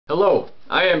Hello,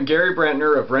 I am Gary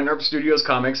Brantner of Rentarp Studios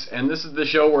Comics, and this is the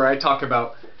show where I talk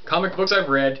about comic books I've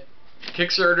read,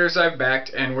 Kickstarters I've backed,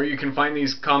 and where you can find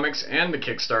these comics and the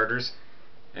Kickstarters,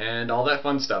 and all that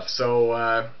fun stuff.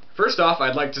 So, first off,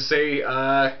 I'd like to say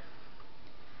that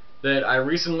I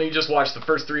recently just watched the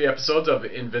first 3 episodes of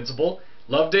Invincible.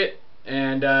 Loved it,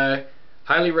 and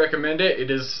highly recommend it. It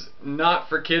is not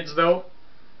for kids, though,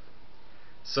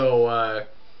 so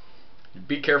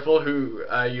be careful who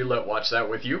you let watch that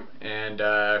with you. And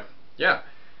yeah,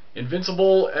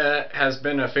 Invincible has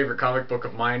been a favorite comic book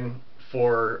of mine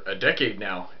for a decade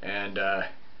now. And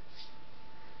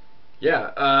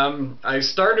yeah, I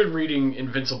started reading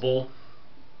Invincible.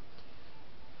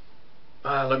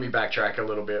 Let me backtrack a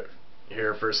little bit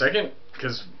here for a second,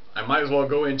 because I might as well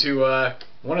go into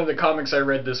one of the comics I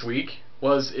read this week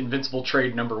was Invincible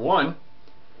Trade #1.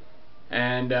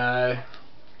 And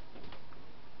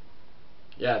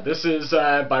yeah, this is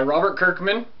by Robert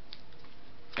Kirkman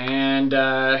and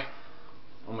oh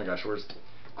my gosh, where's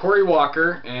Cory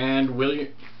Walker and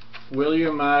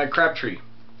William Crabtree.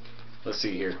 Let's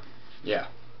see here. Yeah.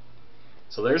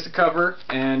 So there's the cover,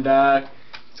 and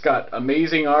it's got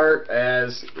amazing art.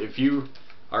 As if you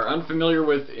are unfamiliar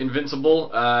with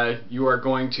Invincible, you are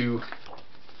going to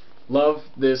love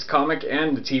this comic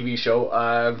and the TV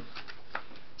show.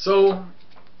 So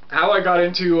how I got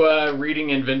into reading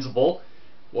Invincible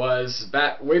was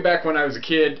way back when I was a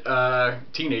kid,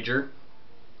 teenager.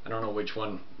 I don't know which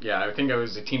one. Yeah, I think I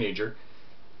was a teenager.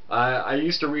 I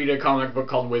used to read a comic book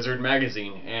called Wizard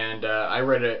Magazine, and I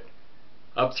read it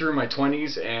up through my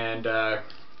 20s, and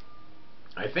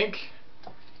I think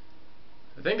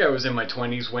I was in my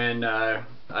 20s when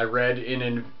I read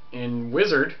in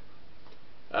Wizard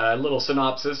a little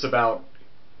synopsis about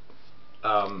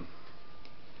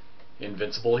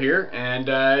Invincible here, and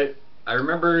I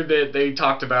remember that they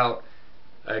talked about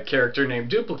a character named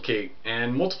Duplicate,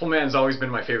 and Multiple Man's always been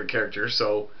my favorite character,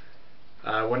 so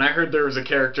when I heard there was a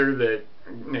character that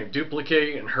named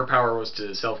Duplicate and her power was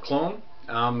to self-clone,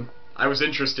 I was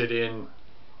interested in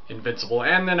Invincible.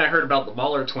 And then I heard about the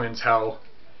Mauler twins, how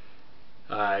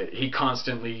he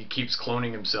constantly keeps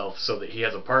cloning himself so that he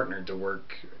has a partner to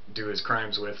do his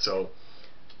crimes with, so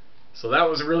that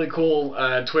was a really cool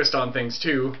twist on things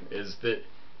too, is that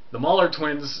the Mauler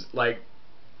twins, like,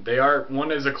 one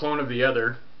is a clone of the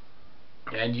other,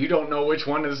 and you don't know which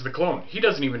one is the clone. He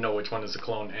doesn't even know which one is the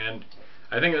clone, and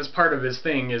I think that's part of his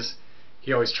thing, is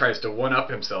he always tries to one-up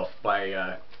himself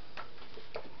by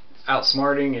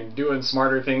outsmarting and doing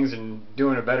smarter things and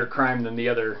doing a better crime than the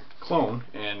other clone.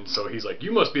 And so he's like,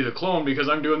 you must be the clone because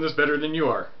I'm doing this better than you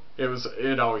are.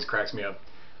 It always cracks me up.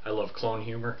 I love clone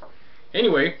humor.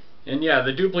 Anyway, and yeah,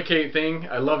 the Duplicate thing,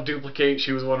 I love Duplicate.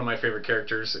 She was one of my favorite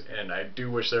characters, and I do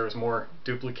wish there was more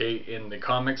Duplicate in the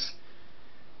comics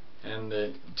and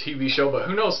the TV show, but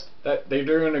who knows? That they're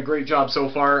doing a great job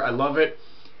so far. I love it.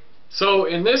 So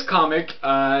in this comic,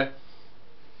 the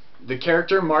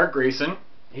character Mark Grayson,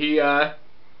 he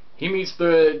meets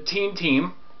the teen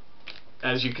team.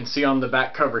 As you can see on the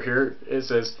back cover here, it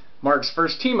says Mark's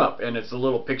first team up, and it's a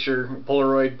little picture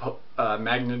Polaroid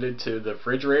magneted to the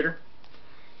refrigerator.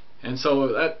 And so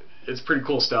that is pretty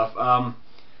cool stuff.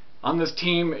 On this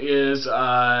team is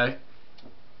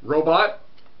Robot,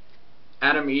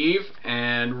 Adam Eve,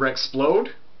 and Rexplode,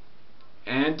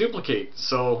 and Duplicate.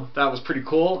 So that was pretty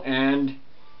cool, and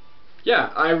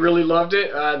yeah, I really loved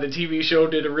it. The TV show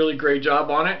did a really great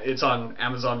job on it. It's on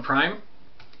Amazon Prime,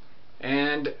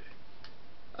 and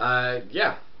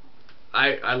yeah,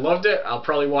 I loved it. I'll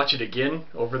probably watch it again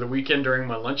over the weekend during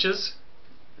my lunches,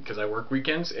 because I work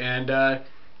weekends, and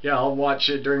yeah, I'll watch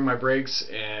it during my breaks,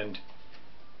 and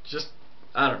just,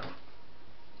 I don't know.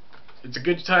 It's a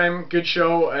good time, good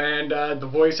show, and the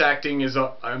voice acting is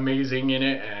amazing in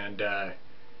it, and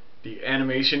the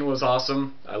animation was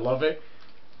awesome. I love it.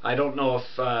 I don't know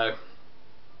if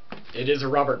it is a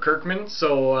Robert Kirkman,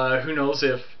 so who knows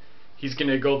if he's going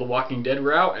to go the Walking Dead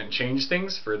route and change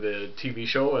things for the TV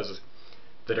show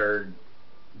that are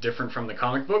different from the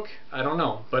comic book. I don't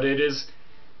know, but it is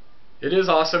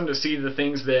awesome to see the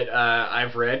things that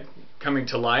I've read coming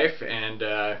to life, and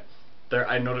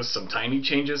I noticed some tiny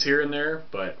changes here and there,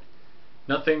 but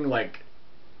nothing like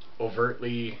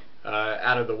overtly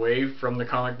out of the way from the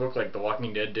comic book like The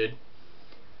Walking Dead did.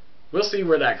 We'll see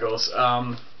where that goes.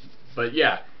 But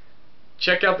yeah,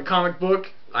 check out the comic book.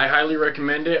 I highly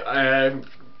recommend it.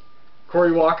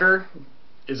 Cory Walker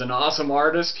is an awesome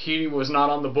artist. He was not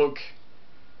on the book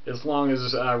as long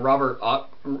as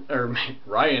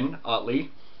Ryan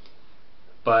Ottley,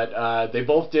 but they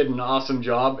both did an awesome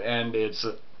job, and it's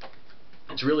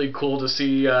really cool to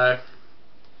see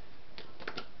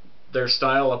their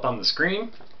style up on the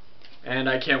screen. and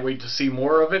I can't wait to see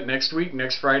more of it next week.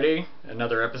 Next Friday,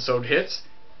 another episode hits.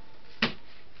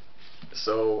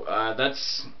 So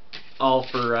that's all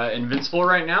for Invincible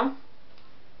right now.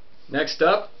 Next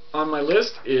up on my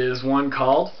list is one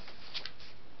called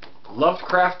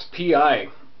Lovecraft P.I.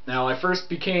 Now, I first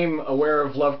became aware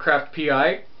of Lovecraft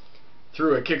P.I.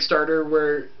 through a Kickstarter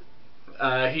where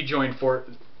he joined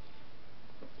forces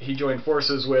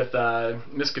with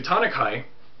Miskatonic High.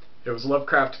 It was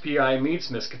Lovecraft P.I.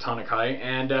 meets Miskatonic High,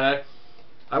 and I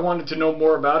wanted to know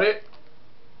more about it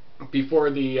before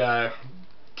the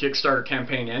Kickstarter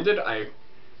campaign ended. I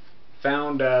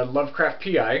found Lovecraft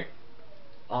P.I.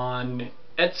 on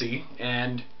Etsy,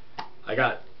 and I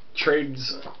got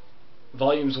trades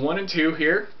volumes 1 and 2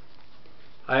 here.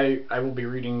 I will be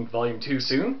reading volume 2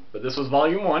 soon, but this was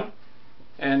volume 1,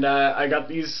 and I got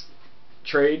these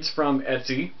trades from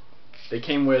Etsy. They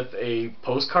came with a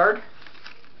postcard.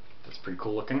 That's pretty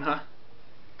cool looking, huh?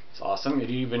 It's awesome. It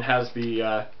even has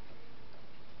the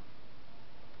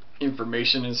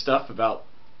information and stuff about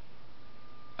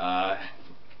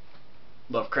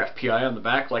Lovecraft P.I. on the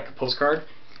back, like a postcard.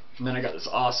 And then I got this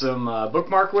awesome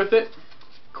bookmark with it.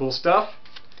 Cool stuff.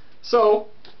 So,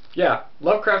 yeah,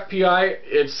 Lovecraft P.I.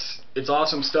 It's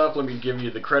awesome stuff. Let me give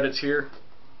you the credits here.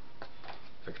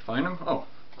 If I can find them. Oh.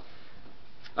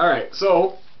 Alright,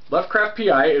 so Lovecraft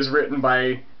P.I. is written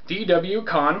by D.W.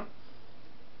 Kahn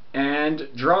and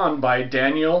drawn by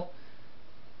Daniel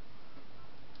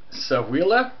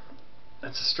Sawila.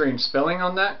 That's a strange spelling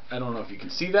on that. I don't know if you can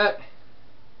see that.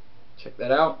 Check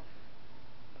that out.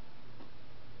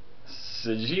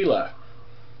 Sahila.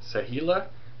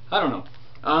 I don't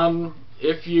know.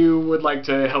 If you would like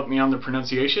to help me on the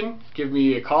pronunciation, give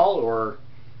me a call or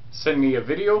send me a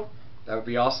video. That would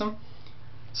be awesome.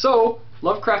 So,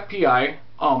 Lovecraft P.I.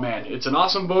 Oh man, it's an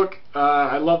awesome book.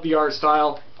 I love the art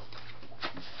style.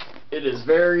 It is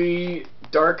very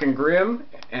dark and grim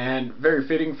and very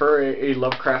fitting for a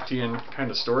Lovecraftian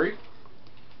kind of story.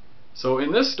 So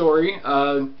in this story,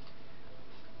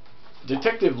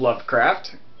 Detective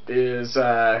Lovecraft is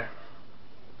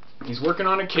he's working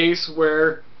on a case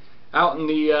where out in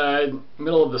the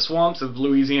middle of the swamps of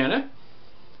Louisiana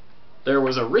there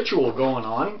was a ritual going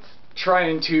on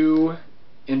trying to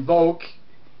invoke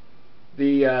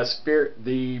the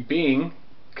the being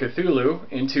Cthulhu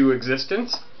into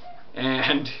existence.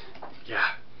 And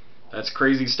yeah, that's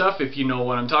crazy stuff if you know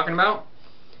what I'm talking about.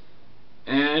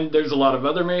 And there's a lot of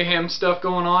other mayhem stuff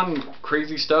going on,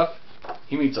 crazy stuff.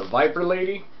 He meets a viper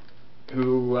lady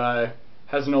who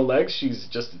has no legs, she's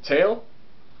just a tail.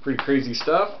 Pretty crazy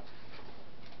stuff.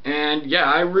 And yeah,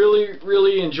 I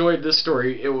really enjoyed this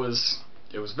story. It was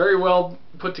very well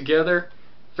put together,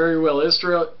 very well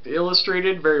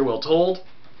illustrated, very well told.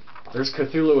 There's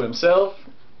Cthulhu himself.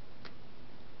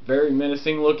 Very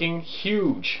menacing looking,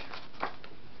 huge.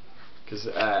 Because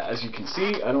as you can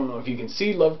see, I don't know if you can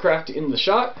see Lovecraft in the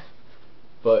shot,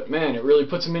 but man, it really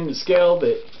puts him into scale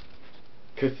that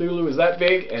Cthulhu is that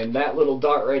big, and that little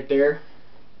dot right there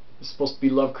is supposed to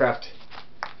be Lovecraft.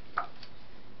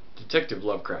 Detective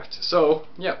Lovecraft. So,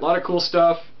 yeah, a lot of cool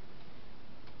stuff.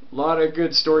 A lot of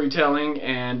good storytelling,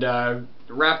 and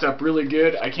wrapped up really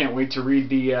good. I can't wait to read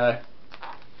the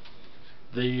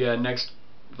next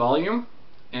volume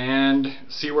and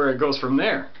see where it goes from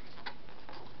there.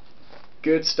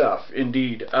 Good stuff,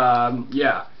 indeed.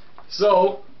 Yeah.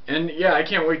 So, and yeah, I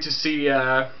can't wait to see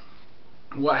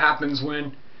what happens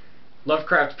when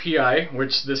Lovecraft P.I.,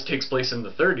 which this takes place in the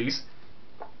 30s,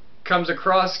 comes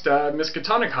across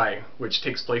Miskatonic High, which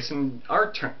takes place in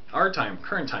our time,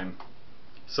 current time.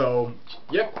 So,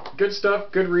 yep, good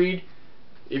stuff, good read.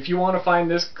 If you want to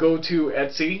find this, go to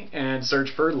Etsy and search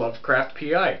for Lovecraft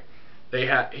P.I.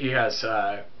 He has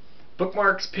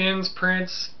bookmarks, pins,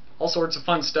 prints, all sorts of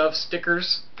fun stuff,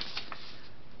 stickers.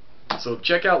 So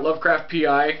check out Lovecraft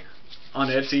P.I. on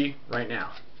Etsy right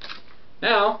now.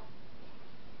 Now,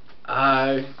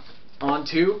 on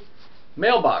to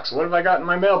mailbox. What have I got in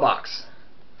my mailbox?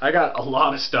 I got a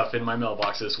lot of stuff in my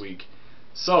mailbox this week.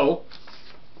 So,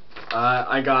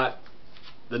 I got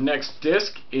the next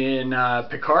disc in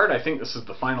Picard. I think this is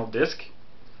the final disc.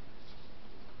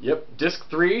 Yep, disc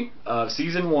 3 of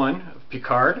season 1 of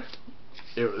Picard.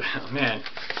 Man,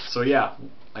 so yeah,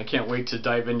 I can't wait to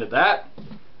dive into that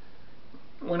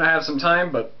when I have some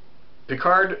time. But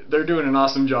Picard, they're doing an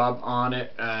awesome job on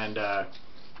it, and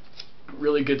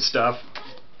really good stuff.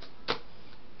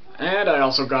 And I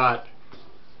also got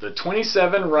the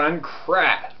 27 run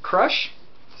Crush.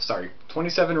 Sorry,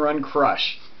 27 run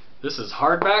Crush. This is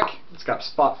hardback. It's got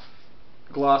spot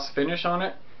gloss finish on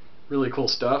it. Really cool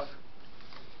stuff.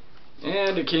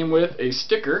 And it came with a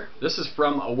sticker. This is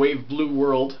from A Wave Blue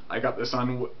World. I got this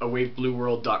on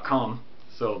awaveblueworld.com,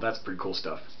 so that's pretty cool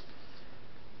stuff.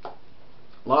 A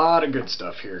lot of good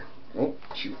stuff here. Oh,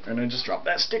 shoot, and I just dropped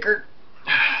that sticker.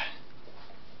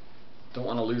 Don't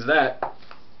want to lose that.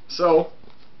 So,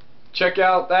 check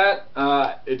out that.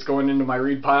 It's going into my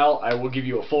read pile. I will give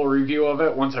you a full review of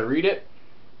it once I read it.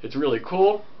 It's really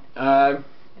cool.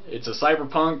 It's a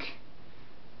cyberpunk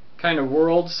kind of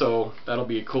world, so that'll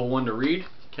be a cool one to read.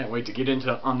 Can't wait to get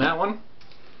into on that one.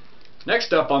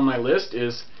 Next up on my list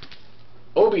is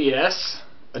OBS,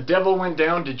 A Devil Went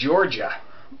Down to Georgia.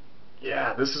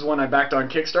 Yeah, this is one I backed on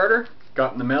Kickstarter,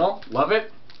 got in the mail, love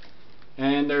it.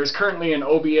 And there's currently an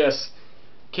OBS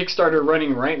Kickstarter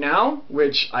running right now,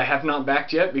 which I have not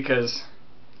backed yet because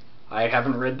I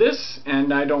haven't read this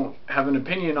and I don't have an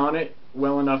opinion on it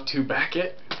well enough to back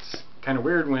it. It's kind of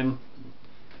weird when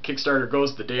Kickstarter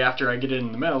goes the day after I get it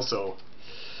in the mail, so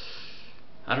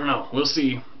I don't know. We'll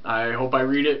see. I hope I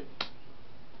read it.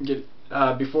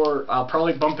 Before I'll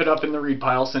probably bump it up in the read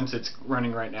pile since it's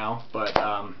running right now. But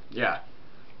yeah,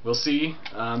 we'll see.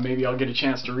 Maybe I'll get a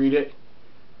chance to read it.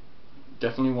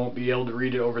 Definitely won't be able to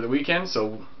read it over the weekend,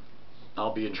 so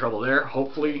I'll be in trouble there.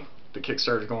 Hopefully the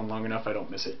Kickstarter's going long enough I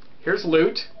don't miss it. Here's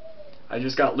loot. I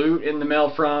just got loot in the mail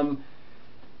from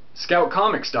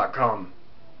scoutcomics.com.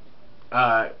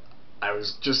 I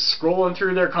was just scrolling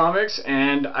through their comics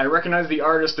and I recognized the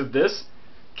artist of this,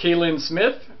 Kaylin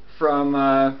Smith, from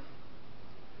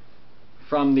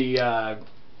the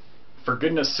For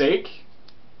Goodness Sake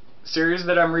series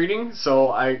that I'm reading. So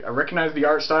I recognized the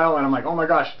art style and I'm like, oh my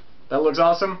gosh, that looks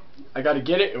awesome. I gotta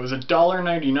get it. It was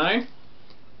 $1.99.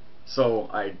 So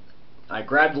I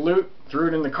grabbed the loot, threw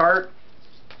it in the cart,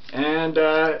 and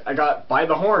I got By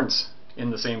the Horns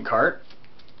in the same cart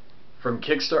from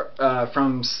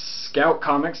from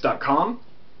scoutcomics.com.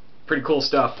 Pretty cool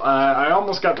stuff. I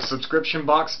almost got the subscription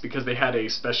box because they had a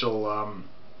special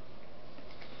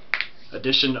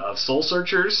edition of Soul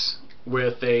Searchers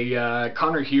with a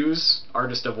Connor Hughes,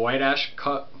 artist of White Ash,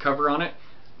 cover on it.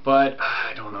 But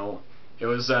I don't know. It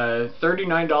was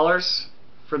 $39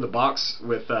 for the box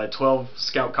with 12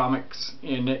 Scout comics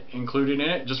in it, included in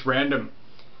it, just random.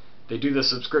 They do the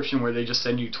subscription where they just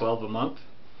send you 12 a month.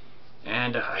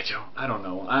 And I don't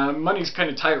know. Money's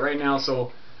kind of tight right now,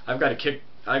 so I got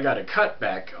to cut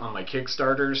back on my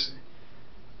Kickstarters,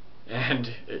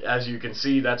 and as you can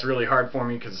see, that's really hard for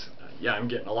me because yeah, I'm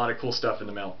getting a lot of cool stuff in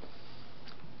the mail.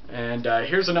 And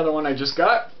here's another one I just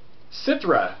got: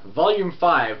 Sithra, Volume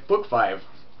 5, Book 5.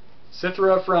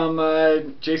 Sithra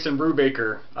from Jason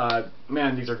Brubaker.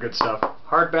 Man, these are good stuff.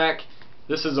 Hardback.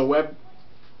 This is a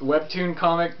webtoon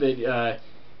comic that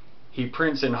he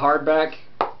prints in hardback.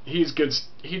 He's good.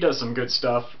 He does some good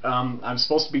stuff. I'm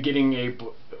supposed to be getting a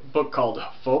book called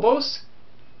Phobos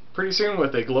pretty soon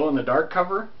with a glow-in-the-dark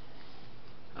cover.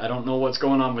 I don't know what's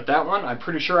going on with that one. I'm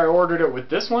pretty sure I ordered it with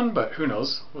this one, but who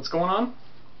knows what's going on.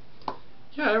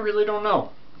 Yeah, I really don't know.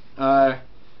 I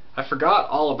forgot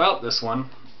all about this one.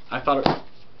 I thought it,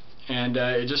 and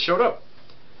it just showed up.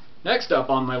 Next up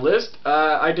on my list,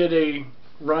 I did a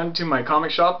run to my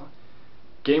comic shop,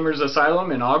 Gamers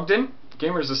Asylum in Ogden.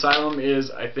 Gamers Asylum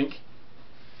is, I think,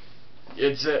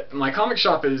 my comic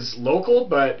shop is local,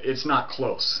 but it's not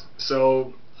close.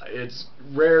 So it's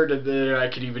rare that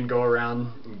I could even go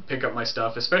around and pick up my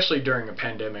stuff, especially during a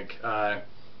pandemic. I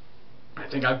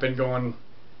think I've been going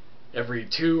every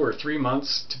 2 or 3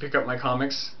 months to pick up my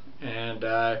comics, and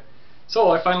so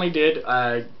I finally did.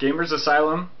 Gamers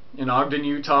Asylum in Ogden,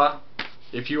 Utah.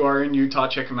 If you are in Utah,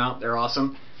 check them out. They're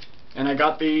awesome. And I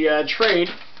got the trade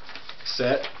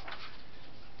set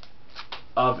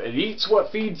of It Eats What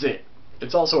Feeds It.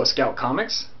 It's also a Scout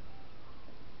Comics,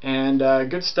 and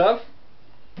good stuff.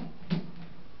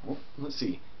 Oh, let's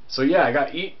see. So yeah, I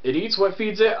got It Eats What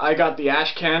Feeds It. I got the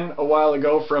Ash Can a while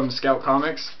ago from Scout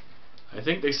Comics. I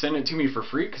think they sent it to me for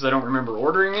free because I don't remember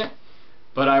ordering it,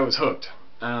 but I was hooked.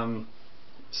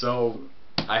 So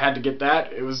I had to get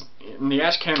that. It was, and the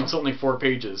Ash Can was only 4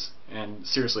 pages, and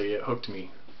seriously, it hooked me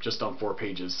just on 4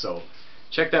 pages. So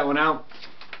check that one out.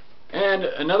 And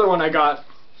another one I got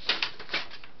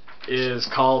is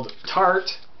called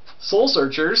Tart Soul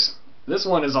Searchers. This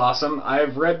one is awesome.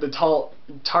 I've read the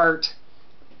Tart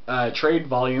trade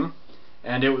volume,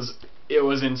 and it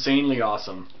was insanely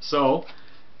awesome. So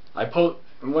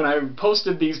when I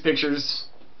posted these pictures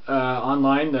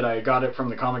online that I got it from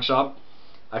the comic shop,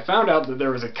 I found out that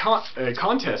there was a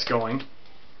contest going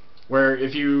where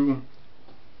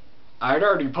I'd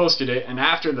already posted it, and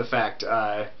after the fact,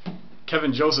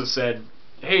 Kevin Joseph said,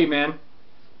 hey man,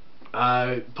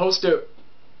 post it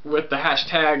with the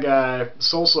hashtag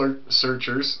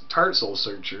Searchers, Tart Soul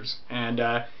Searchers, and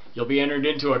you'll be entered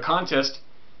into a contest.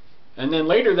 And then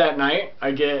later that night,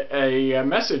 I get a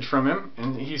message from him,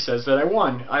 and he says that I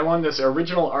won. I won this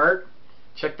original art.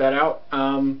 Check that out.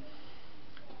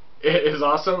 It is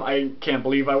awesome. I can't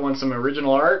believe I won some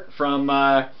original art from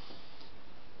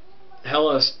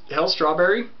Hell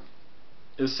Strawberry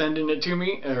is sending it to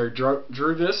me, or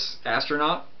drew this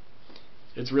astronaut.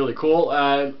 It's really cool.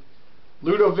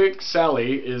 Ludovic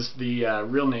Sally is the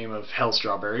real name of Hell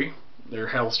Strawberry. They're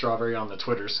Hell Strawberry on the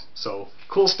Twitters. So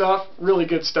cool stuff, really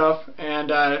good stuff.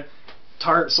 And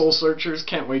Tart Soul Searchers,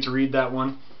 can't wait to read that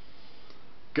one.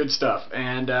 Good stuff.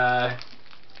 And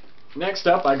next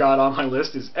up I got on my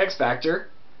list is X Factor.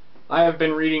 I have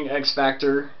been reading X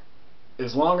Factor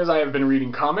as long as I have been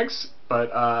reading comics, but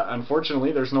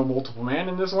unfortunately there's no Multiple Man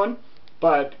in this one.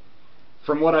 But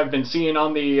from what I've been seeing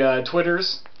on the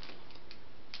Twitters,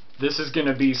 this is going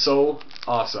to be so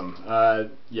awesome.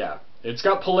 Yeah, it's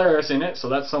got Polaris in it, so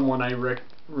that's someone I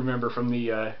remember from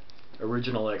the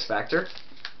original X Factor.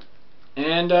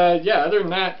 And yeah, other than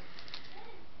that,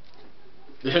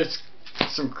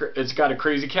 it's got a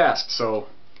crazy cast, so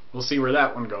we'll see where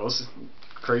that one goes.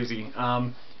 Crazy.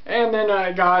 And then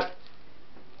I got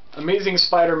Amazing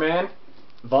Spider-Man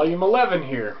Volume 11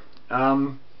 here.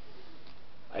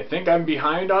 I think I'm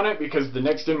behind on it because the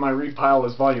next in my read pile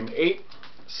is Volume 8,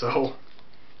 so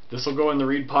this will go in the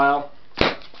read pile.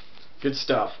 Good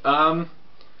stuff.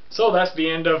 So that's the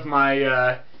end of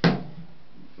my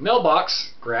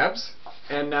mailbox grabs,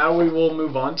 and now we will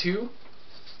move on to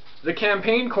the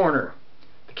Campaign Corner.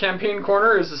 The Campaign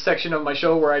Corner is a section of my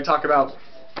show where I talk about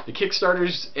the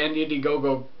Kickstarters and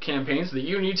Indiegogo campaigns that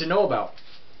you need to know about.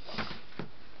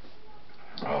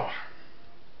 Oh.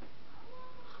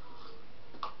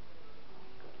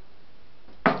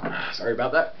 Sorry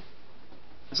about that.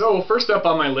 So first up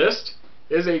on my list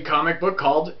is a comic book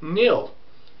called Nil.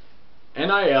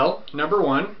 N-I-L, number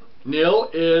 1. Nil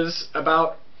is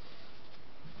about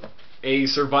a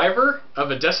survivor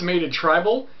of a decimated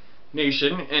tribal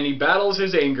nation, and he battles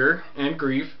his anger and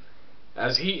grief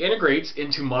as he integrates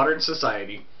into modern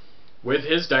society with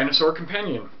his dinosaur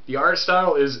companion. The art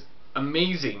style is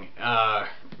amazing.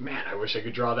 Man, I wish I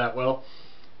could draw that well.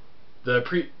 The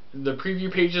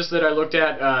preview pages that I looked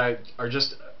at are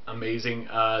just amazing.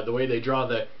 The way they draw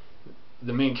the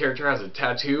main character has a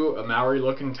tattoo, a Maori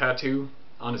looking tattoo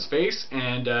on his face,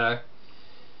 and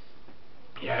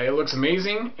yeah, it looks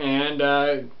amazing.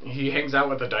 And he hangs out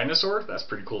with a dinosaur. That's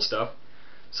pretty cool stuff.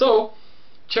 So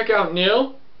check out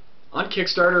Nil on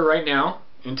Kickstarter right now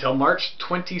until March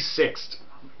 26th.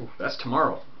 Ooh, that's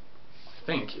tomorrow, I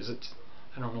think. Is it?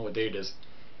 I don't know what day it is.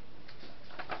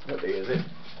 What day is it?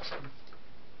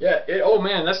 Yeah, oh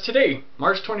man, that's today.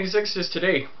 March 26th is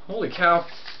today. Holy cow.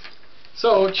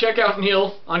 So check out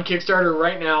Nil on Kickstarter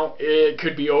right now. It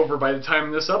could be over by the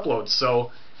time this uploads,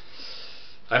 so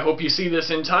I hope you see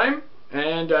this in time.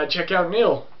 And check out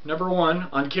Nil, number 1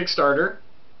 on Kickstarter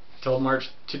till March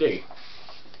today,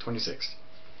 26th.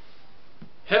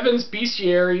 Heaven's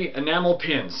Bestiary Enamel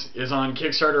Pins is on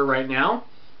Kickstarter right now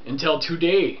until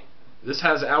today. This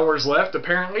has hours left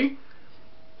apparently.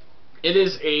 It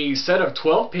is a set of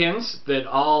 12 pins that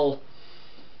all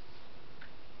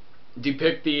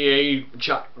depict the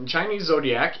Chinese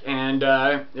zodiac, and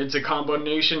it's a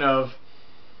combination of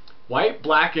white,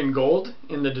 black, and gold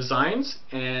in the designs,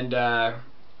 and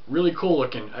really cool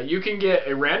looking. You can get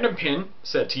a random pin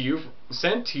sent to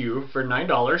you for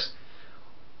 $9,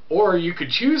 or you could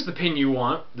choose the pin you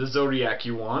want, the zodiac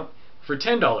you want, for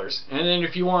 $10. And then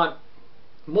if you want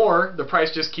more, the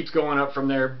price just keeps going up from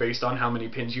there based on how many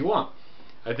pins you want.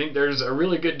 I think there's a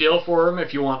really good deal for them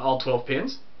if you want all 12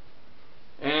 pins.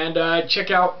 And check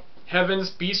out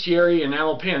Heaven's Bestiary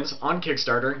Enamel Pins on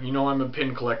Kickstarter. You know I'm a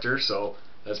pin collector, so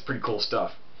that's pretty cool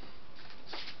stuff.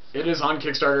 It is on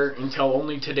Kickstarter until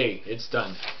only today. It's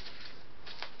done.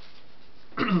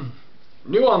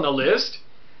 New on the list,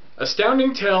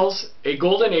 Astounding Tales, a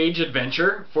Golden Age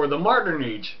adventure for the modern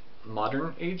age.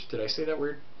 Modern age? Did I say that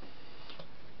weird?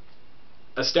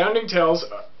 Astounding Tales,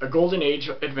 a Golden Age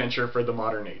adventure for the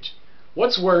modern age.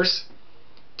 What's worse,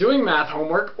 doing math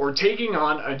homework or taking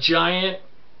on a giant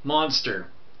monster?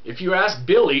 If you ask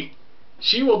Billy,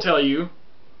 she will tell you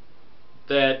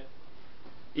that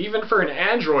even for an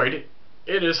android,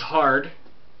 it is hard.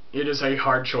 It is a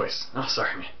hard choice. Oh,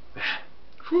 sorry, man.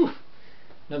 Whew.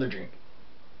 Another drink.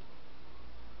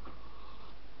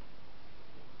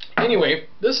 Anyway,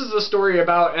 this is a story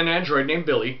about an android named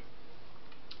Billy,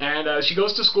 and she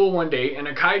goes to school one day, and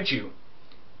a kaiju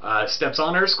steps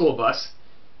on her school bus.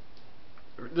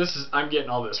 I'm getting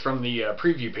all this from the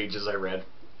preview pages I read.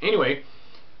 Anyway,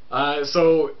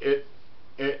 So it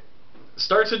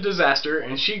starts a disaster,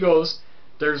 and she goes.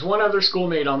 There's one other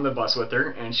schoolmate on the bus with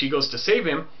her, and she goes to save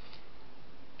him.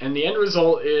 And the end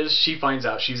result is she finds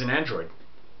out she's an android.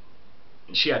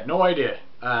 She had no idea,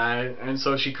 and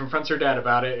so she confronts her dad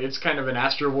about it. It's kind of an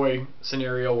Astro Boy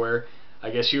scenario where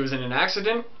I guess she was in an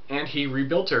accident, and he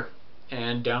rebuilt her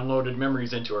and downloaded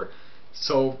memories into her.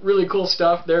 So really cool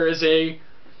stuff. There is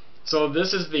so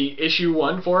this is the issue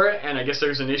 1 for it, and I guess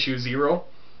there's an issue 0.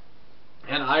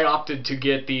 And I opted to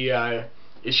get the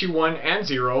issue 1 and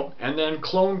 0, and then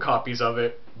clone copies of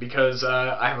it, because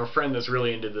I have a friend that's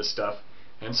really into this stuff.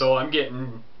 And so I'm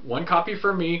getting 1 copy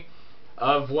for me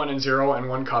of 1 and 0, and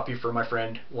 1 copy for my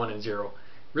friend 1 and 0.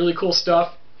 Really cool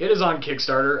stuff. It is on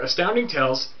Kickstarter. Astounding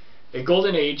Tales, a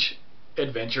Golden Age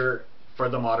adventure for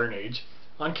the modern age,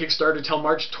 on Kickstarter till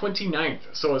March 29th.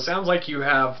 So it sounds like you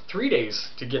have 3 days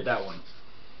to get that one.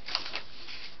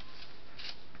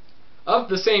 Of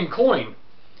the same coin,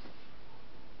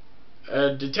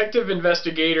 a detective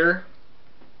investigator,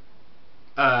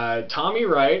 Tommy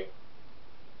Wright,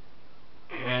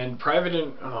 and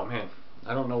oh man,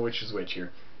 I don't know which is which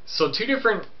here. So 2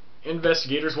 different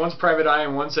investigators, one's private eye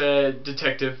and one's a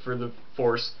detective for the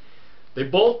force. They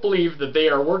both believe that they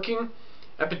are working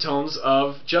epitomes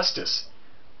of justice,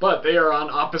 but they are on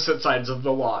opposite sides of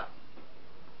the law.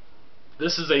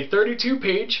 This is a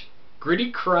 32-page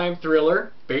gritty crime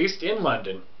thriller based in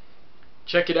London.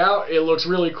 Check it out. It looks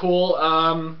really cool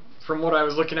from what I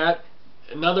was looking at.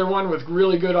 Another one with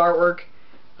really good artwork.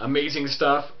 Amazing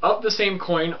stuff. Of the same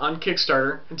coin on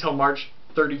Kickstarter until March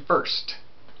 31st.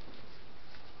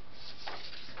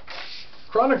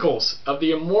 Chronicles of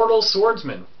the Immortal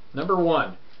Swordsman, number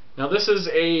 1. Now this is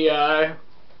a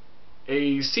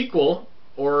sequel,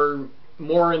 or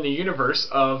more in the universe,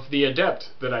 of The Adept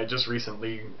that I just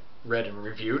recently read and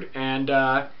reviewed. And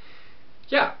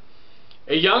yeah,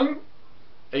 a young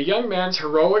man's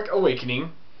heroic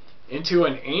awakening into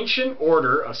an ancient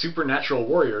order of supernatural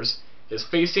warriors is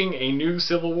facing a new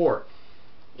civil war.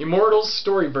 Immortal's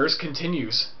storyverse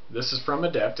continues. This is from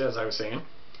Adept, as I was saying.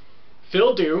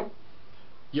 Phil Dew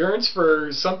yearns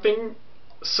for something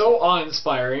so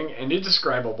awe-inspiring and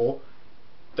indescribable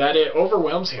that it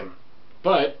overwhelms him.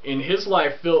 But his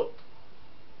life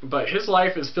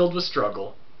is filled with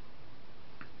struggle,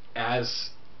 as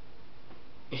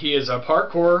he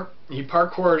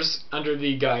parkours under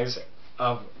the guise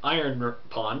of Iron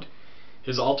Pond,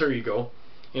 his alter ego,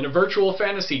 in a virtual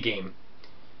fantasy game,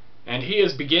 and he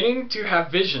is beginning to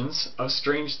have visions of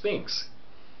strange things.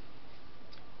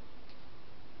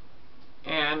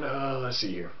 And let's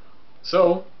see here.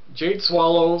 So Jade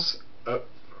Swallow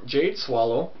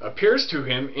appears to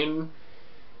him in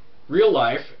real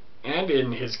life and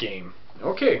in his game.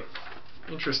 Okay,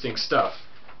 interesting stuff.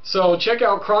 So check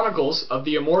out Chronicles of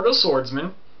the Immortal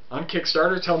Swordsman on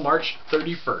Kickstarter till March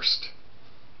 31st.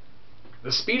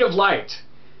 The Speed of Light.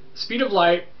 Speed of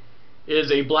Light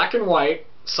is a black and white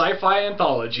sci-fi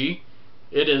anthology.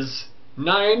 It is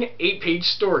 9 8-page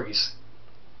stories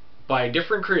by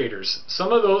different creators.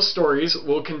 Some of those stories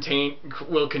will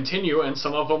continue, and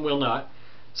some of them will not.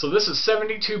 So this is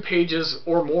 72 pages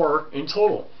or more in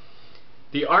total.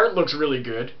 The art looks really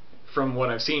good from what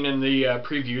I've seen in the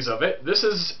previews of it. This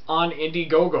is on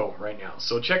Indiegogo right now.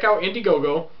 So check out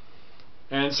Indiegogo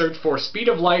and search for Speed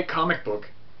of Light comic book,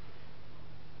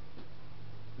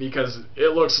 because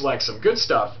it looks like some good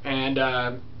stuff.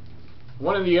 And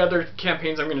one of the other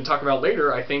campaigns I'm going to talk about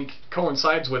later, I think,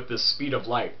 coincides with this Speed of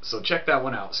Light. So check that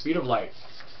one out. Speed of Light.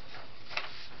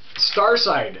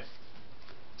 Starside.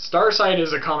 Starside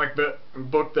is a comic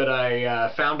book that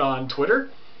I found on Twitter,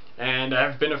 and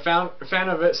I've been a fan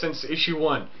of it since issue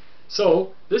 1.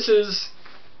 So this is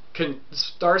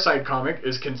Starside comic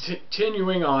is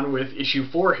continuing on with issue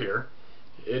 4 here.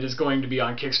 It is going to be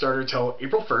on Kickstarter till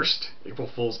April 1st, April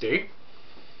Fool's Day.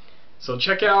 So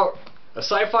check out a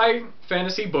sci-fi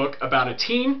fantasy book about a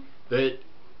teen that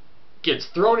gets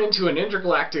thrown into an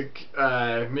intergalactic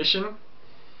mission,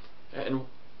 and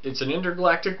it's an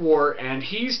intergalactic war, and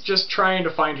he's just trying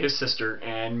to find his sister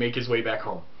and make his way back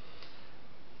home.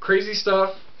 Crazy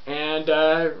stuff, and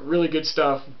really good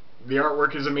stuff. The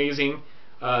artwork is amazing.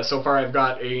 So far I've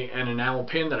got an enamel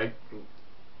pin that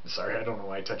sorry, I don't know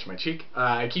why I touched my cheek.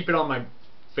 I keep it on my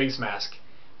face mask.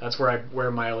 That's where I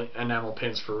wear my enamel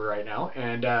pins for right now.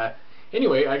 And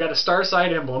anyway, I got a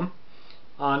Starside emblem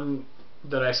on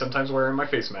that I sometimes wear in my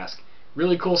face mask.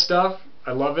 Really cool stuff.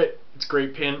 I love it. It's a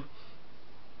great pin.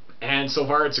 And so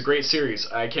far it's a great series.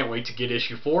 I can't wait to get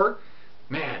issue 4.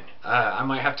 Man, I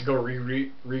might have to go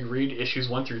reread issues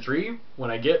 1 through 3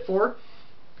 when I get 4,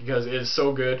 because it is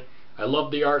so good. I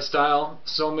love the art style.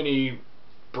 So many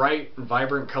bright and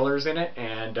vibrant colors in it.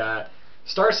 And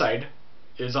Starside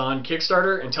is on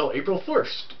Kickstarter until April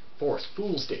 1st.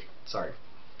 Fool's Day. Sorry.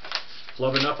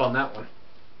 Flubbing up on that one.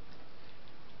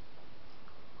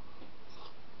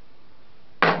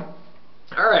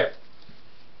 Alright.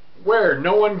 Where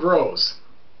No One Grows.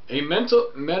 A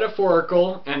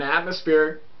metaphorical and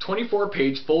atmospheric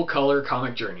 24-page full-color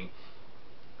comic journey.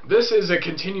 This is a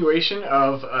continuation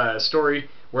of a story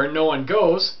Where No One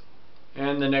Goes,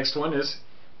 and the next one is,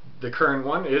 the current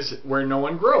one is Where No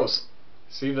One Grows.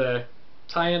 See the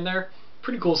tie-in there?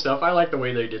 Pretty cool stuff. I like the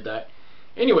way they did that.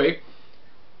 Anyway,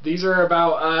 these are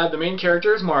about the main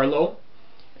character is Marlowe,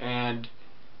 and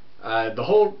the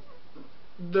whole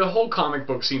comic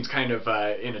book seems kind of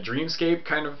in a dreamscape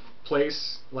kind of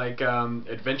place, like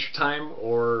Adventure Time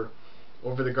or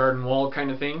Over the Garden Wall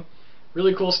kind of thing.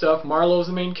 Really cool stuff. Marlowe's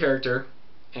the main character,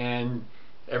 and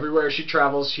everywhere she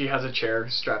travels she has a chair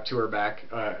strapped to her back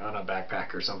on a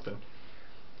backpack or something.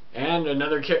 And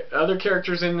other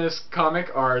characters in this comic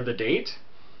are the Date,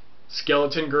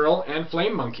 Skeleton Girl, and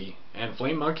Flame Monkey. And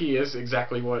Flame Monkey is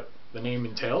exactly what the name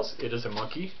entails. It is a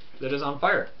monkey that is on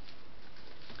fire.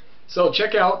 So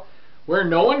check out Where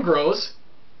No One Grows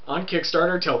on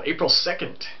Kickstarter till April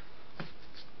 2nd.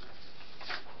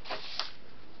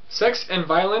 Sex and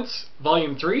Violence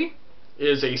Volume 3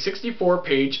 is a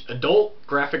 64-page adult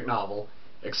graphic novel.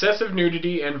 Excessive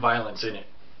nudity and violence in it.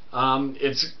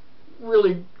 It's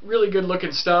really good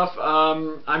looking stuff.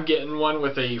 I'm getting one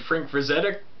with a Frank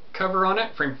Frazetta cover on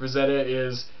it. Frank Frazetta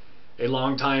is a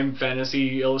longtime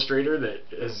fantasy illustrator that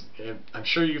is, I'm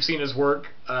sure you've seen his work.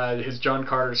 His John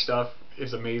Carter stuff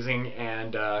is amazing,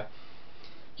 and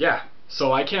yeah,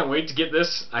 so I can't wait to get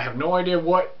this. I have no idea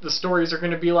what the stories are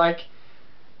going to be like,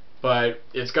 but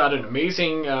it's got an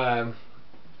amazing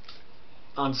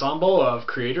ensemble of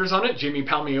creators on it. Jimmy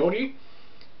Palmiotti,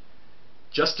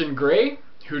 Justin Gray,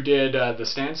 who did The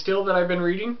Standstill that I've been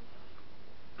reading,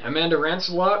 Amanda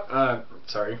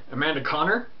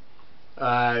Connor,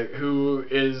 who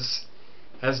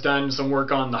has done some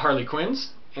work on the Harley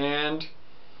Quinns, and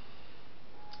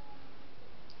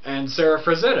Sarah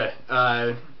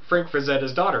Frazetta, Frank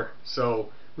Frazetta's daughter. So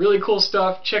really cool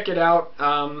stuff. Check it out.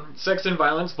 Sex and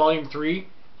Violence Volume 3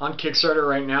 on Kickstarter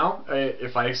right now.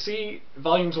 If I see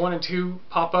Volumes 1 and 2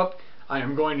 pop up, I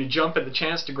am going to jump at the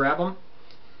chance to grab them.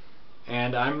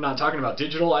 And I'm not talking about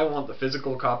digital. I want the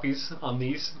physical copies on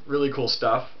these. Really cool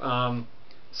stuff.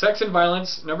 Sex and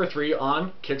Violence number 3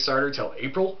 on Kickstarter till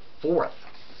April 4th.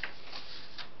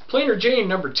 Plainer Jane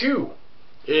number 2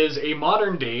 is a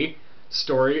modern day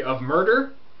story of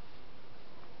murder,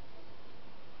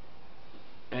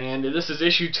 and this is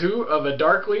issue 2 of a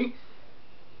darkly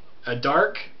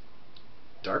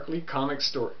comic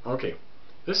story. Okay,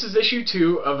 this is issue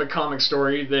 2 of a comic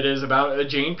story that is about a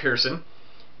Jane Pearson.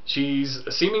 She's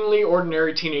a seemingly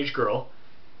ordinary teenage girl,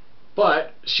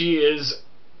 but she is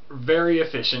very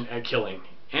efficient at killing,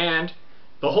 and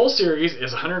the whole series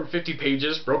is 150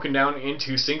 pages broken down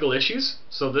into single issues.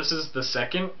 So this is the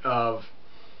second of,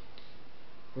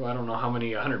 well, I don't know how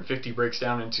many 150 breaks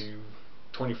down into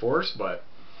 24s, but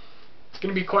it's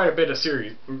going to be quite a bit of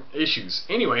series issues.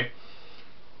 Anyway,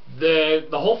 the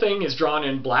whole thing is drawn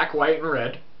in black, white, and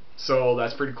red, so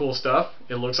that's pretty cool stuff.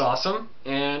 It looks awesome,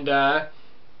 and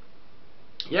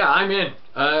yeah, I'm in.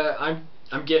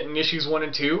 I'm getting issues 1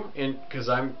 and 2 in, because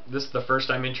this is the first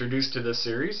I'm introduced to this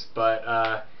series.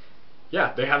 But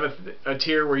yeah, they have a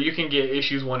tier where you can get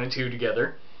issues 1 and 2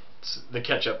 together. It's the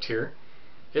catch-up tier.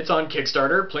 It's on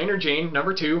Kickstarter. Plainer Jane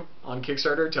number 2 on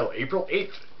Kickstarter till April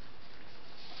 8th.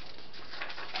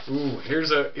 Ooh,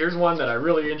 here's one that I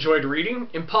really enjoyed reading.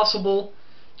 Impossible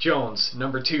Jones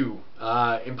number 2.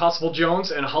 Impossible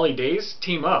Jones and Holly Days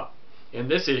team up in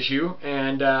this issue,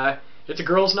 and it's a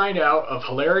girls' night out of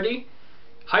hilarity,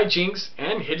 hijinks,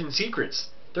 and hidden secrets.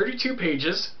 32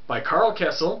 pages by Carl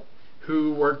Kessel,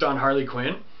 who worked on Harley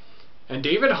Quinn, and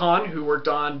David Hahn, who worked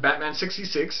on Batman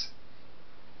 66.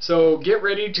 So get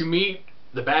ready to meet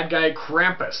the bad guy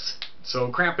Krampus. So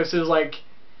Krampus is like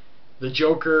the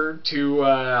Joker to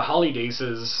Holly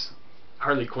Days'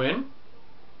 Harley Quinn.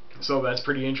 So that's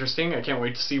pretty interesting. I can't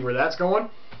wait to see where that's going.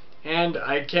 And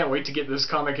I can't wait to get this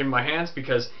comic in my hands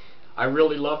because I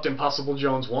really loved Impossible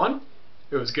Jones 1.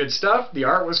 It was good stuff. The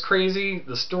art was crazy.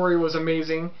 The story was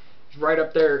amazing. Right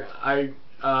up there. I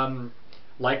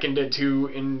likened it to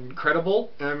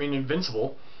Invincible,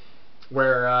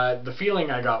 where the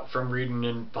feeling I got from reading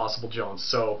Impossible Jones.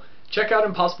 So check out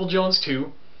Impossible Jones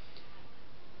 2.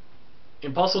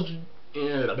 Impossible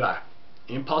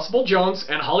Jones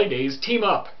and Holly Days team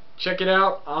up. Check it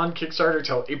out on Kickstarter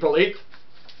till April 8th.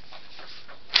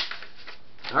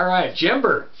 Alright,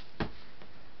 Jember.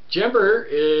 Jember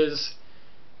is...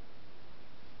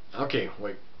 Okay,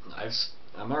 wait.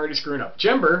 I'm already screwing up.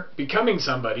 Jember, Becoming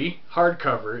Somebody,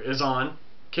 hardcover, is on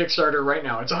Kickstarter right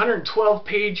now. It's a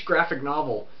 112-page graphic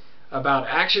novel about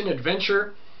action,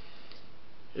 adventure.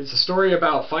 It's a story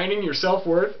about finding your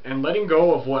self-worth and letting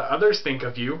go of what others think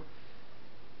of you,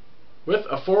 with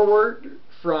a foreword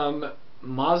from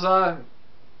Maza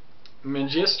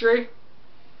Magistre.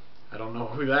 I don't know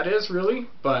who that is, really,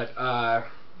 but,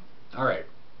 alright.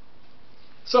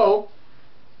 So,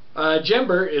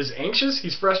 Jember is anxious,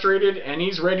 he's frustrated, and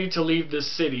he's ready to leave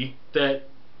this city that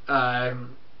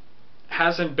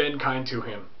hasn't been kind to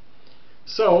him.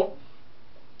 So,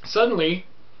 suddenly,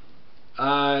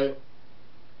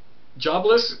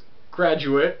 jobless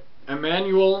graduate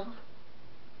Emmanuel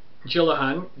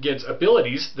Gillihan gets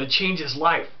abilities that change his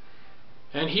life,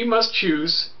 and he must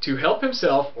choose to help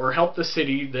himself or help the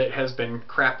city that has been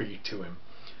crappy to him.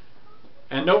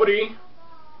 And nobody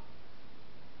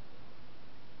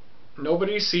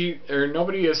is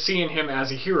seeing him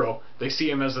as a hero. They see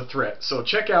him as a threat. So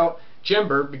check out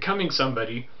Jember, Becoming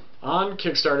Somebody, on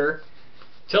Kickstarter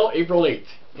till April 8th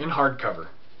in hardcover.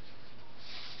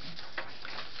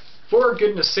 For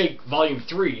Goodness Sake, Volume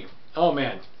 3. Oh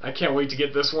man, I can't wait to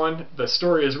get this one. The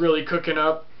story is really cooking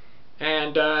up,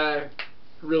 and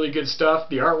really good stuff.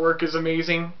 The artwork is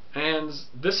amazing, and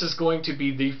this is going to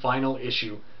be the final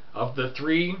issue of the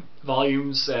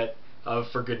 3-volume set of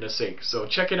For Goodness Sake. So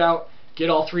check it out. Get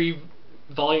all 3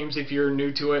 volumes if you're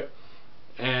new to it,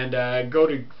 and go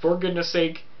to For Goodness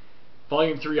Sake,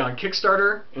 Volume 3 on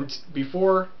Kickstarter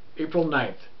before April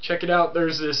 9th. Check it out.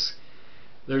 There's this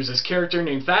character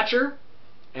named Thatcher,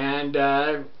 and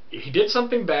he did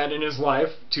something bad in his life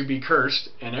to be cursed,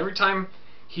 and every time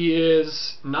he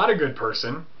is not a good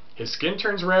person, his skin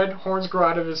turns red, horns grow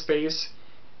out of his face,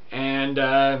 and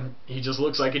he just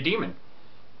looks like a demon.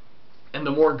 And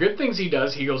the more good things he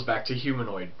does, he goes back to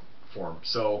humanoid form.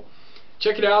 So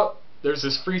check it out. There's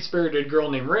this free-spirited girl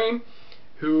named Rain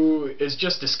who is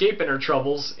just escaping her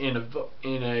troubles in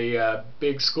a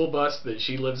big school bus that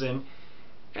she lives in,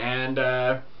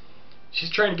 and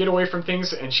she's trying to get away from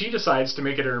things, and she decides to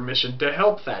make it her mission to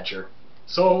help Thatcher.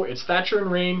 So it's Thatcher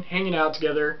and Rain hanging out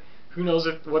together. Who knows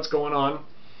what's going on?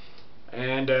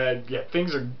 And yeah,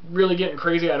 things are really getting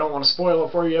crazy. I don't want to spoil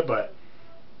it for you, but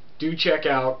do check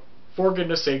out For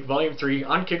Goodness Sake, Volume 3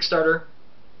 on Kickstarter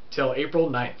till April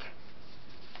 9th.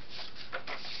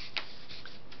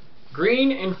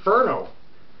 Green Inferno,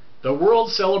 The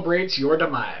World Celebrates Your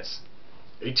Demise.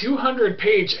 A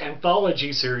 200-page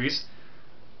anthology series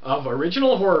of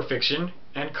original horror fiction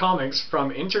and comics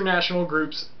from international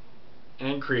groups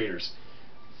and creators.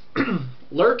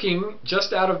 Lurking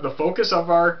just out of the focus of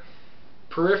our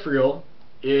peripheral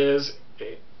is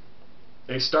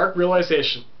a stark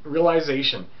realization.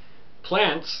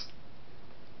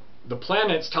 The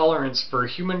planet's tolerance for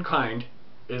humankind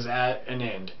is at an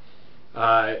end.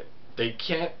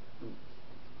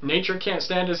 Nature can't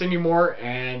stand us anymore,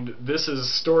 and this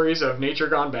is stories of nature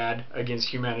gone bad against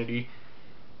humanity.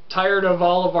 Tired of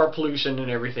all of our pollution and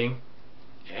everything,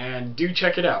 and do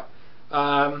check it out.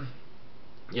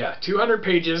 Yeah, 200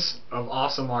 pages of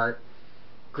awesome art.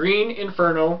 Green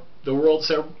Inferno, The World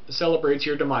Celebrates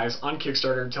Your Demise, on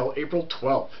Kickstarter until April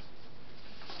 12th.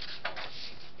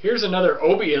 Here's another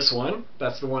OBS one.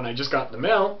 That's the one I just got in the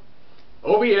mail.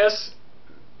 OBS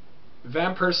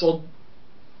Vampire Sold.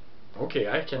 Okay,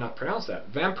 I cannot pronounce that.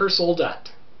 Vampire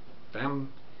Soldat.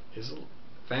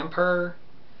 Vampire.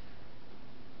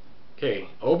 Okay,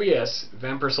 OBS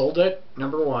Vampire Soldat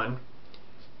 #1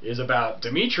 is about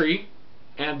Dimitri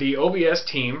and the OBS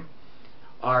team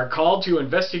are called to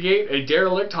investigate a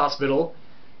derelict hospital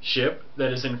ship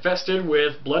that is infested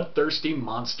with bloodthirsty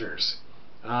monsters.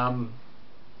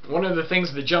 One of the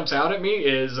things that jumps out at me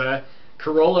is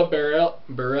Carola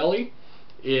Barelli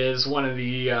is one of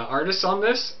the artists on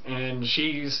this, and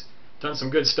she's done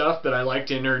some good stuff that I liked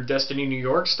in her Destiny New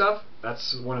York stuff.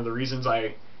 That's one of the reasons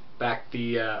I backed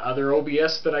the other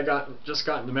OBS that I just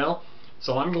got in the mail.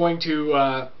 So I'm going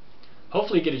to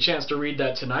hopefully get a chance to read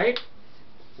that tonight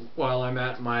while I'm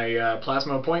at my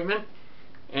plasma appointment,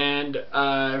 and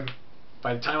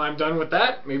by the time I'm done with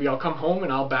that, maybe I'll come home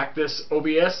and I'll back this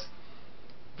OBS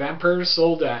Vampire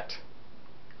Soldat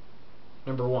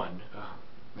 #1. Oh,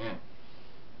 man.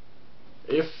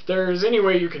 If there's any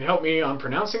way you can help me on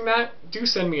pronouncing that, do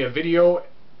send me a video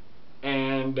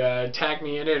and tag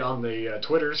me in it on the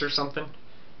Twitters or something.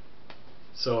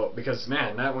 So, because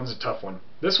man, that one's a tough one.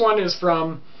 This one is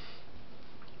from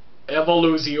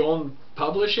Evolution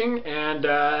Publishing, and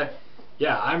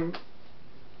yeah,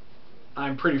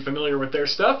 I'm pretty familiar with their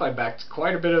stuff. I backed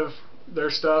quite a bit of their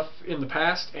stuff in the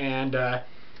past, and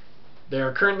They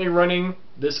are currently running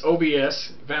this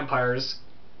OBS, Vampires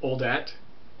Old At,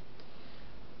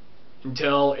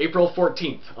 until April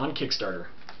 14th on Kickstarter.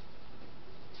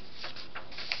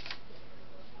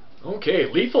 Okay,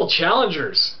 Lethal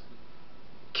Challengers.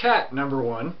 Cat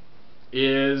 #1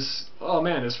 is, oh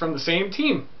man, is from the same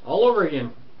team all over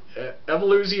again.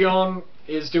 Evolution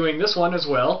is doing this one as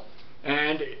well,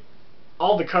 and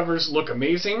all the covers look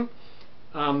amazing.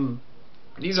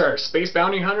 These are space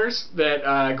bounty hunters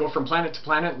that go from planet to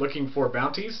planet looking for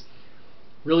bounties.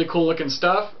 Really cool looking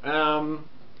stuff. And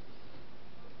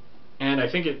I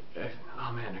think it,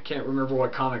 oh man, I can't remember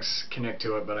what comics connect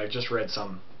to it, but I just read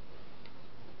some.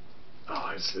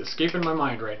 Oh, it's escaping my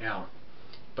mind right now.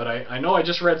 But I know I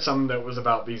just read some that was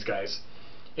about these guys.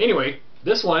 Anyway,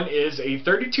 this one is a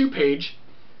 32-page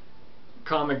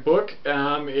comic book.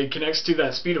 It connects to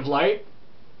that Speed of Light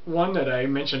one that I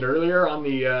mentioned earlier on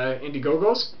the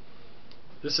Indiegogos.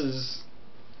 This is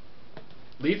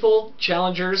Lethal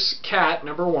Challengers Cat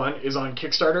 #1 is on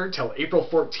Kickstarter till April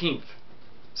 14th.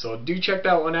 So do check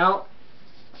that one out.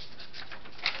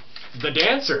 The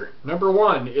Dancer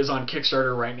 #1 is on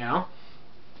Kickstarter right now.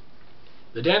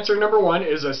 The Dancer #1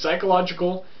 is a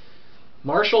psychological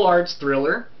martial arts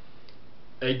thriller.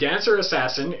 A dancer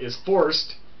assassin is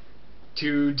forced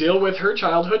to deal with her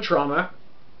childhood trauma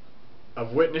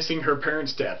of witnessing her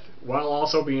parents' death while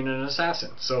also being an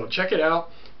assassin. So check it out.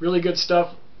 Really good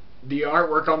stuff. The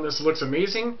artwork on this looks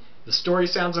amazing. The story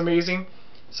sounds amazing.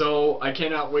 So I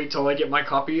cannot wait till I get my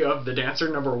copy of The Dancer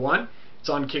 #1. It's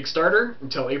on Kickstarter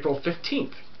until April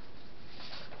 15th.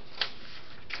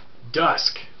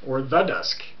 Dusk, or The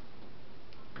Dusk.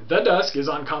 The Dusk is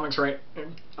on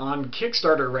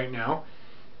Kickstarter right now.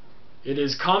 It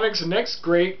is comics' next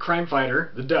great crime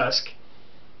fighter, The Dusk,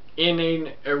 in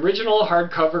an original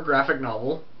hardcover graphic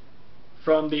novel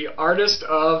from the artist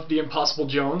of The Impossible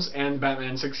Jones and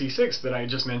Batman 66 that I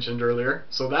just mentioned earlier.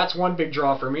 So that's one big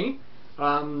draw for me.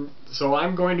 So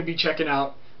I'm going to be checking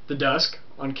out The Dusk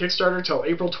on Kickstarter till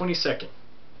April 22nd.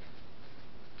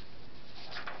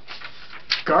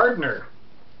 Gardener.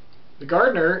 The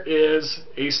Gardener is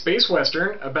a space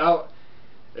western about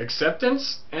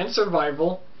acceptance and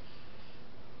survival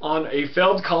on a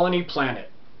failed colony planet.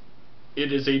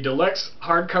 It is a deluxe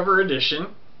hardcover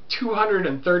edition,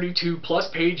 232 plus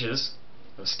pages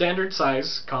of standard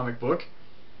size comic book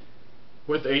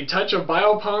with a touch of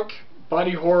biopunk,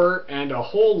 body horror, and a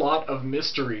whole lot of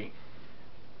mystery.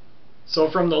 So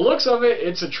from the looks of it,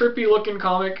 it's a trippy looking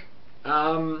comic.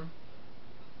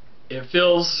 It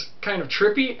feels kind of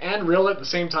trippy and real at the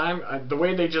same time. The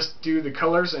way they just do the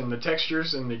colors and the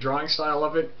textures and the drawing style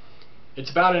of it. It's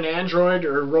about an android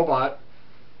or robot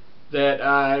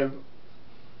that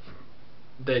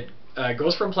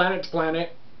goes from planet to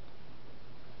planet,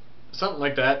 something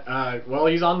like that. Well,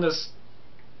 he's on a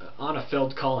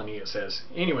failed colony, it says.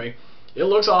 Anyway, it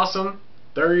looks awesome.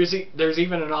 There's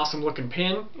even an awesome looking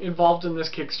pin involved in this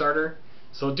Kickstarter.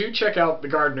 So do check out The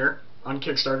Gardener on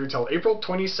Kickstarter till April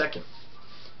 22nd.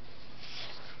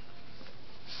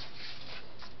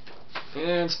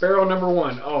 And Sparrow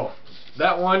 #1. Oh,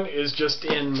 that one is just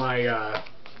in my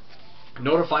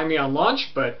Notify Me on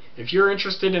Launch, but if you're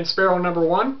interested in Sparrow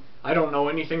 #1, I don't know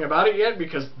anything about it yet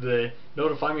because the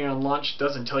Notify Me on Launch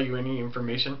doesn't tell you any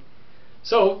information.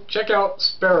 So check out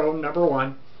Sparrow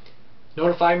 #1.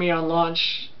 Notify Me on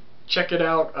Launch. Check it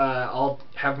out. I'll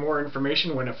have more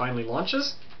information when it finally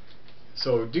launches.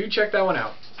 So do check that one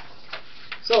out.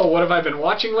 So what have I been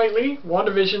watching lately?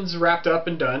 WandaVision's wrapped up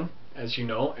and done, as you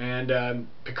know, and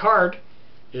Picard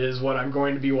is what I'm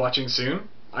going to be watching soon.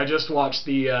 I just watched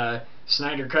the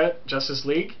Snyder Cut Justice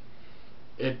League.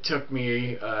 It took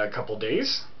me a couple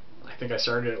days. I think I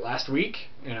started it last week,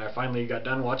 and I finally got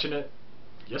done watching it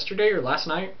yesterday or last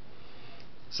night.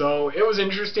 So it was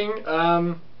interesting.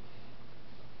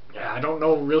 Yeah, I don't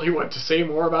know really what to say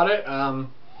more about it.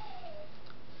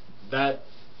 That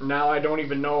now I don't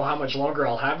even know how much longer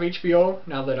I'll have HBO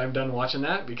now that I'm done watching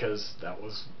that, because that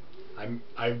was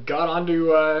I got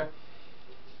onto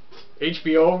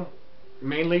HBO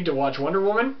mainly to watch Wonder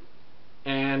Woman,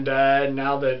 and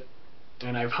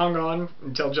I've hung on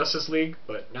until Justice League,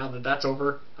 but now that that's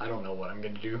over, I don't know what I'm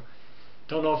going to do.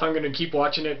 Don't know if I'm going to keep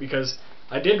watching it, because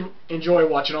I did enjoy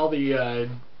watching all the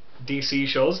DC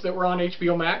shows that were on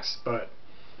HBO Max, but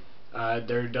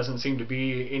there doesn't seem to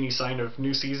be any sign of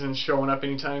new seasons showing up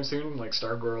anytime soon, like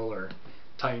Stargirl or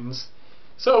Titans.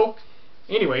 So,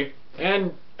 anyway,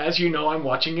 and as you know, I'm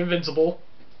watching Invincible.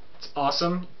 It's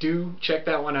awesome. Do check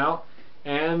that one out.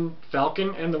 And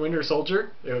Falcon and the Winter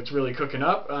Soldier. It's really cooking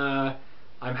up.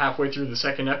 I'm halfway through the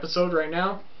second episode right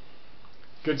now.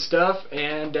 Good stuff.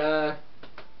 And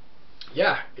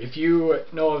yeah, if you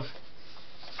know of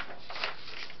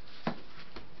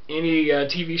any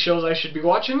TV shows I should be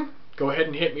watching, go ahead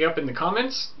and hit me up in the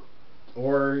comments,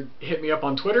 or hit me up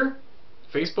on Twitter,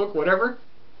 Facebook, whatever.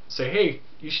 Say, hey,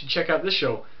 you should check out this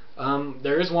show.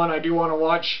 There is one I do want to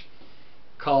watch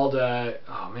called,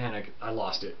 oh man, I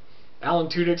lost it. Alan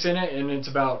Tudyk's in it, and it's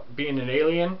about being an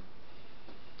alien.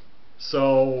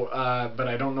 So, but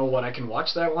I don't know what I can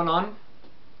watch that one on.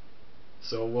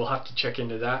 So we'll have to check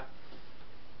into that.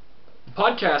 The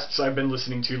podcasts I've been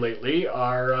listening to lately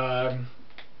are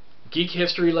Geek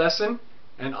History Lesson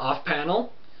and Off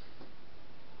Panel.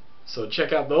 So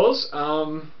check out those.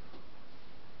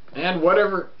 And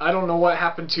whatever, I don't know what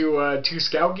happened to Two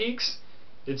Scout Geeks.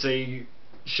 It's a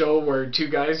show where two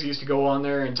guys used to go on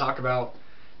there and talk about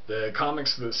the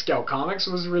comics that Scout Comics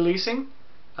was releasing.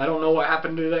 I don't know what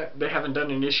happened to that. They haven't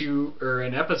done an issue or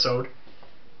an episode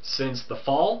since the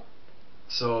fall.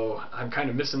 So I'm kind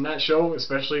of missing that show,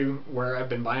 especially where I've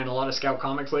been buying a lot of Scout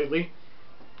Comics lately.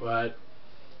 But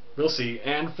we'll see.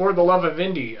 And For the Love of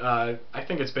Indie, I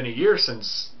think it's been a year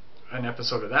since an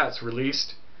episode of that's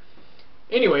released.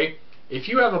 Anyway, if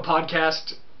you have a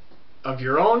podcast of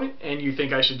your own and you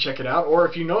think I should check it out, or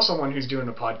if you know someone who's doing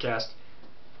a podcast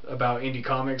about indie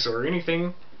comics or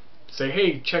anything, say,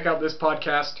 hey, check out this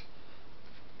podcast,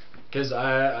 because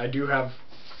I do have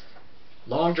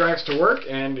long drives to work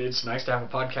and it's nice to have a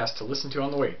podcast to listen to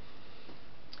on the way.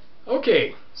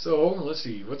 Okay, so let's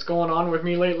see, what's going on with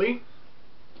me lately?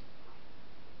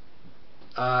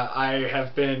 I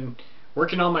have been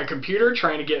working on my computer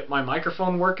trying to get my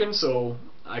microphone working so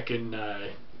I can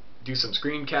do some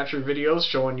screen capture videos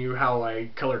showing you how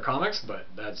I color comics, but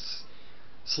that's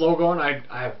slow going. I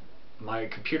have, my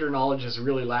computer knowledge is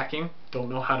really lacking. Don't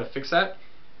know how to fix that.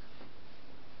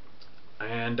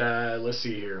 And let's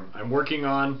see here. I'm working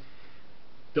on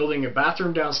building a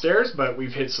bathroom downstairs, but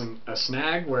we've hit a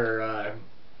snag where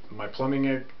my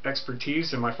plumbing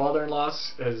expertise and my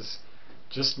father-in-law's is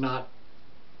just not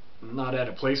at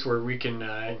a place where we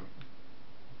can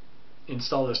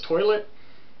install this toilet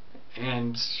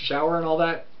and shower and all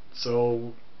that.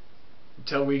 So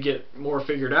until we get more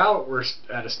figured out, we're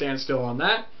at a standstill on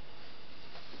that.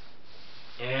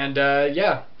 And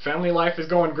yeah, family life is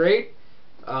going great.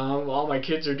 All my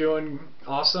kids are doing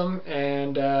awesome,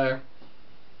 and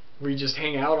we just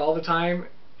hang out all the time.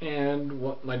 And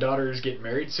my daughter is getting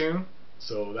married soon,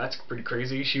 so that's pretty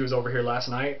crazy. She was over here last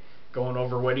night going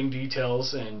over wedding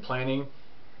details and planning,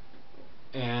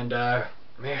 and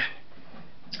man,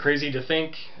 it's crazy to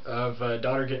think of a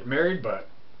daughter getting married, but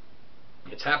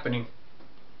it's happening.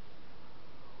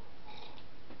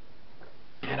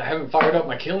 And I haven't fired up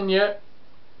my kiln yet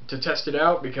to test it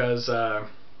out because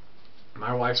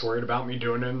my wife's worried about me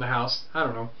doing it in the house. I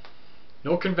don't know.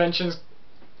 No conventions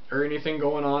or anything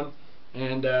going on,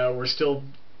 and we're still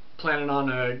planning on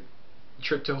a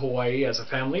trip to Hawaii as a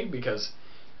family because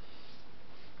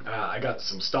I got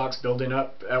some stocks building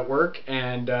up at work,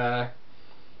 and the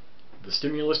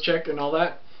stimulus check and all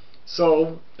that.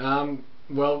 So,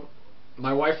 well,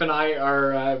 my wife and I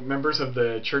are members of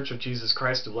the Church of Jesus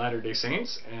Christ of Latter-day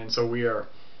Saints, and so we are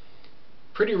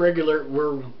pretty regular.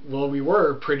 We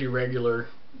were pretty regular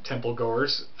temple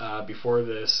goers before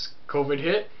this COVID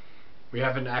hit. We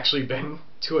haven't actually been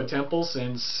to a temple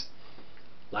since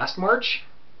last March.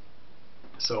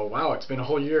 So wow, it's been a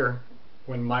whole year,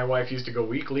 when my wife used to go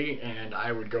weekly and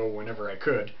I would go whenever I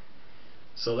could.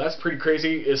 So that's pretty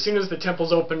crazy. As soon as the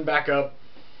temples open back up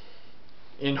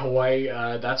in Hawaii,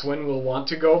 that's when we'll want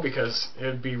to go, because it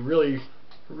would be really,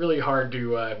 really hard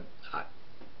to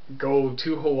go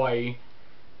to Hawaii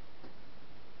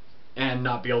and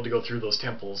not be able to go through those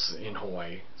temples in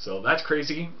Hawaii. So that's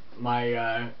crazy.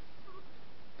 My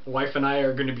wife and I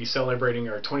are going to be celebrating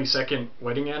our 22nd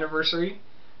wedding anniversary,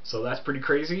 so that's pretty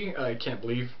crazy. I can't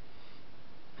believe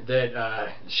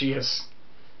that she has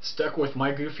stuck with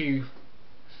my goofy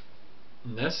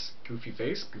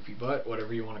face, goofy butt,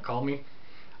 whatever you want to call me.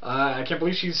 I can't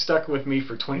believe she's stuck with me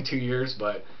for 22 years,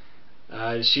 but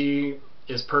she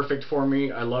is perfect for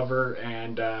me. I love her,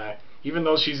 and even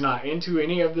though she's not into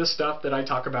any of this stuff that I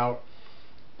talk about,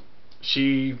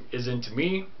 she is into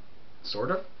me,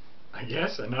 sort of, I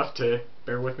guess, enough to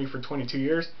bear with me for 22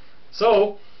 years.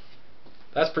 So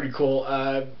that's pretty cool.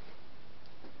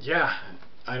 Yeah,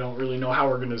 I don't really know how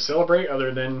we're going to celebrate,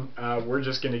 other than we're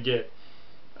just going to get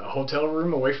a hotel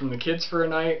room away from the kids for a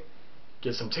night,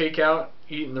 get some takeout,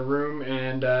 eat in the room,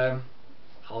 and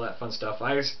all that fun stuff.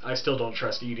 I still don't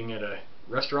trust eating at a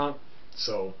restaurant,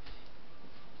 so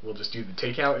we'll just do the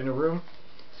takeout in a room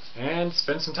and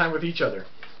spend some time with each other.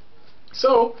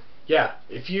 So yeah,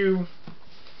 if you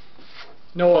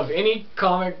know of any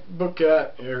comic book,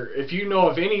 or if you know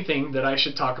of anything that I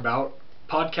should talk about,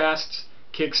 podcasts,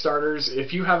 Kickstarters.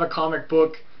 If you have a comic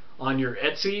book on your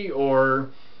Etsy or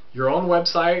your own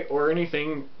website or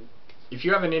anything, if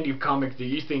you have an indie comic that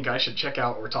you think I should check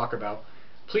out or talk about,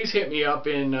 please hit me up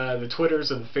in the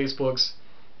Twitters or the Facebooks.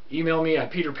 Email me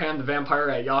at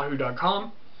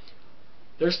peterpanthevampire@yahoo.com.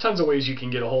 There's tons of ways you can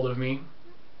get a hold of me.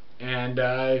 And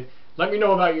let me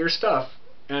know about your stuff,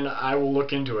 and I will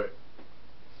look into it.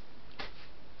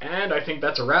 And I think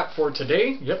that's a wrap for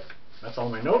today. Yep, that's all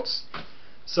my notes.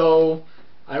 So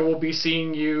I will be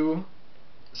seeing you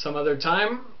some other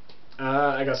time.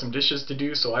 I got some dishes to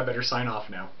do, so I better sign off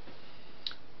now.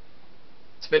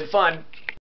 It's been fun.